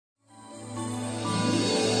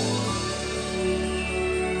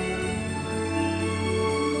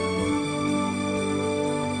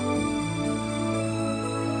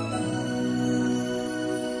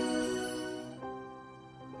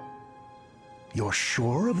You're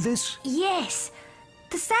sure of this? Yes.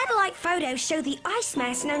 The satellite photos show the ice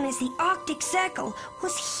mass known as the Arctic Circle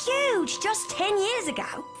was huge just 10 years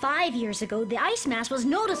ago. 5 years ago, the ice mass was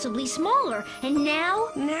noticeably smaller, and now...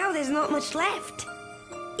 Now there's not much left.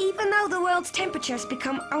 Even though the world's temperature has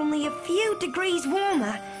become only a few degrees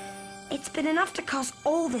warmer, it's been enough to cause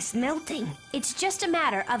all this melting. It's just a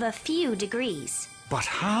matter of a few degrees. But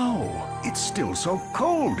how? It's still so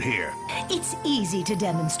cold here. It's easy to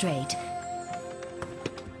demonstrate.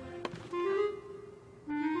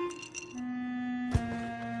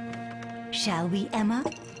 Shall we, Emma?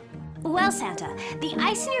 Well, Santa, the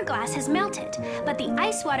ice in your glass has melted, but the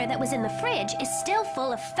ice water that was in the fridge is still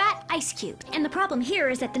full of fat ice cubes. And the problem here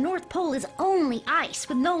is that the North Pole is only ice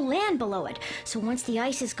with no land below it. So once the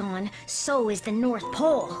ice is gone, so is the North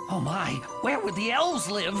Pole. Oh my, where would the elves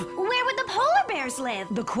live? Where would the polar bears live?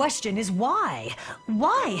 The question is why?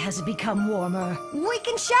 Why has it become warmer? We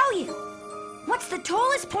can show you. What's the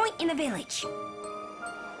tallest point in the village?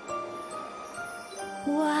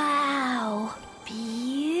 Wow,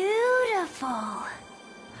 beautiful.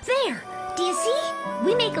 There! Do you see?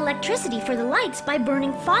 We make electricity for the lights by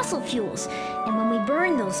burning fossil fuels. And when we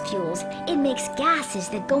burn those fuels, it makes gases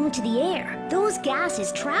that go into the air. Those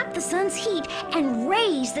gases trap the sun's heat and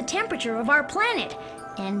raise the temperature of our planet.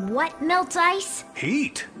 And what melts ice?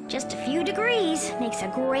 Heat. Just a few degrees makes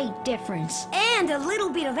a great difference. And a little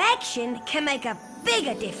bit of action can make a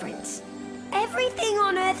bigger difference. Everything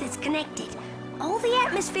on Earth is connected. All the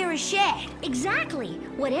atmosphere is shared. Exactly.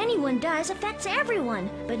 What anyone does affects everyone,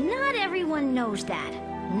 but not everyone knows that.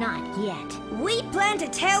 Not yet. We plan to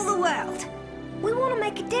tell the world. We want to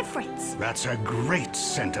make a difference. That's a great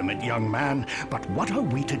sentiment, young man. But what are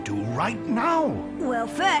we to do right now? Well,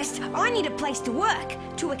 first, I need a place to work,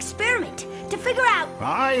 to experiment, to figure out...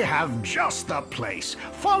 I have just the place.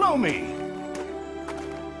 Follow me.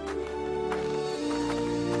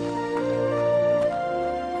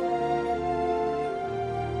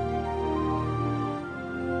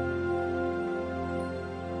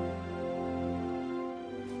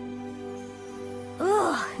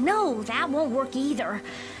 No, that won't work either.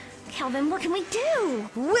 Calvin, what can we do?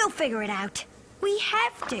 We'll figure it out. We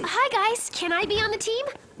have to. Hi, guys. Can I be on the team?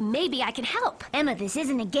 Maybe I can help. Emma, this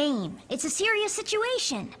isn't a game. It's a serious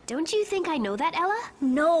situation. Don't you think I know that, Ella?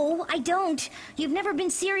 No, I don't. You've never been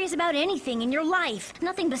serious about anything in your life.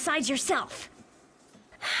 Nothing besides yourself.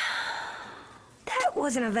 That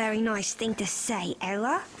wasn't a very nice thing to say,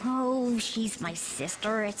 Ella. Oh, she's my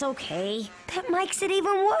sister. It's okay. That makes it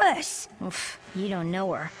even worse. Oof, you don't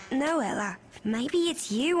know her. No, Ella. Maybe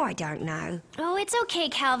it's you I don't know. Oh, it's okay,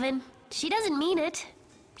 Calvin. She doesn't mean it.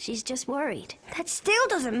 She's just worried. That still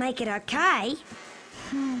doesn't make it okay.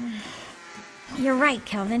 You're right,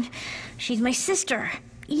 Calvin. She's my sister.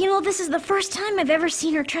 You know, this is the first time I've ever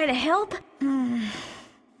seen her try to help.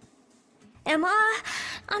 Emma,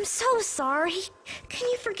 I'm so sorry. Can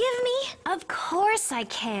you forgive me? Of course I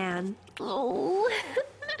can. Oh.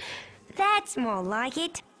 That's more like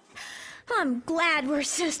it. I'm glad we're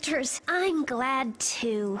sisters. I'm glad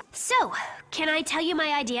too. So, can I tell you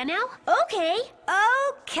my idea now? Okay.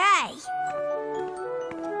 Okay.